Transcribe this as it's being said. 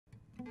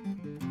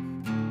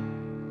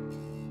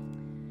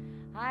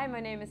Hi, my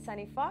name is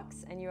Sannie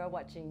Fox and you are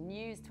watching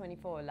News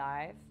 24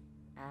 Live,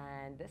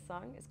 and this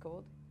song is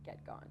called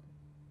Get Gone.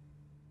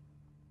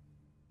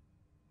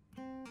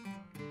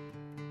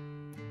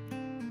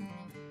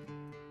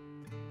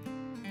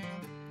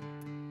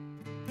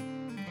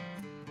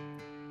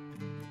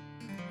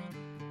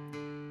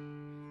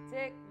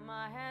 Take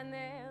my hand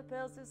there,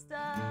 pale sister.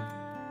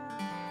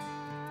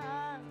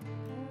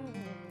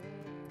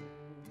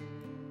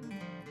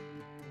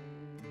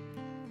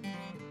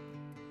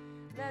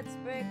 Let's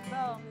break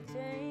from the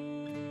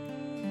chain.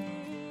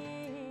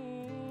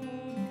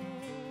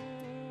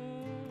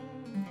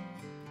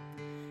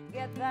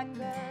 Get back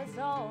us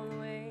all the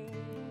way.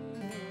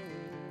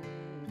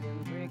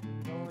 And break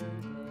and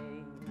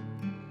play.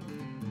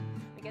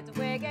 We get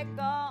away, get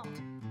gone.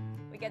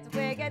 We get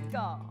away, get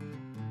gone.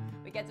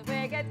 We get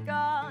away, get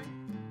gone.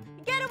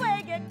 We get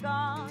away, get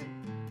gone.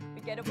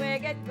 We get away,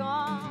 get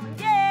gone.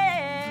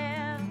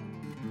 Yeah.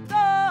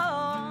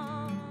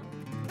 Gone,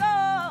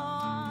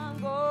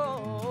 gone, gone.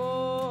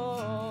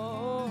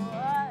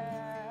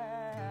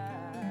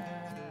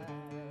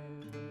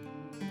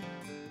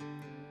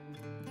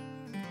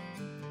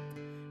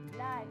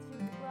 Light to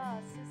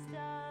cross the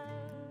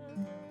stars.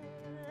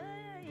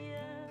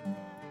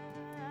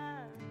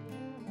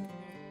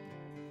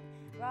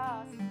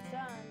 Cross the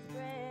sun's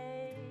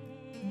gray.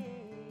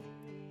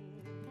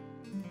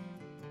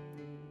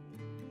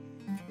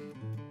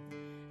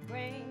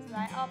 Cranes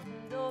fly up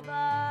and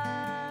over,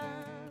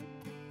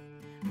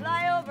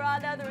 fly over our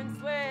leather and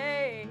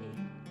sway.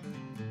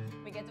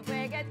 We get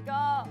away, get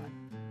gone.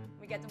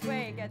 We get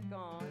away, get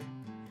gone.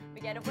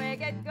 We get away,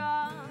 get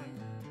gone.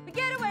 We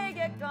get away,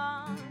 get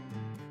gone.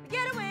 We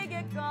get away,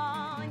 get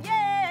gone.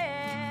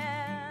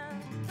 Yeah.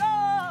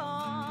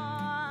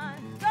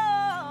 Gone,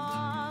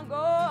 gone,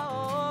 gone.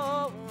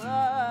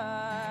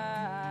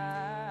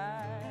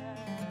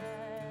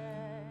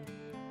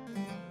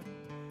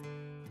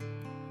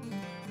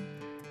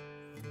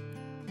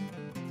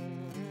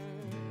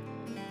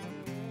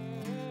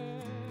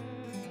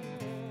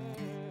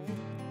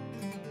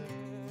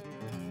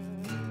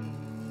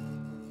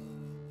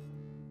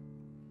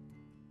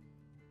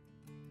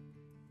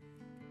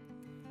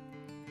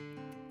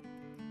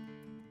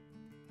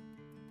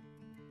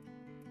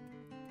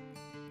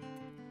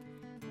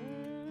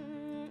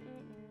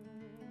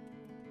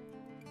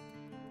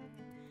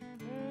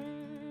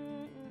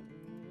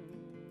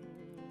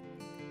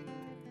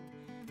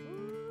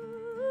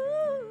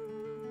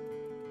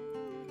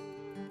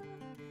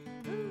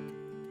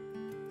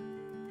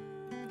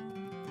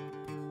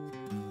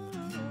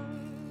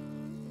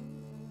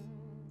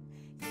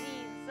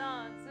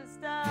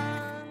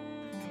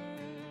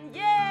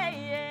 Yeah,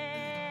 yeah.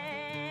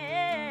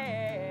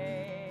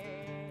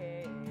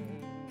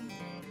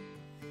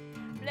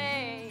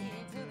 Play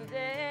to the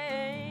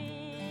day.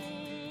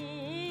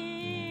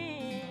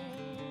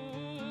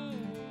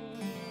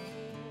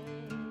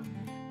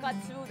 Cut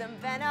through them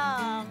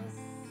venoms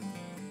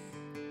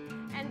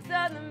and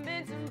turn them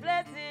into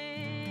blessings.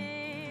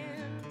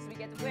 We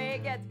get away,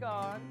 get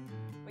gone.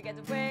 We get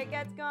away,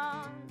 get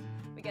gone.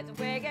 We get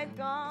away, get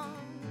gone.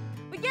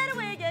 We get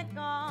away, get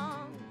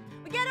gone.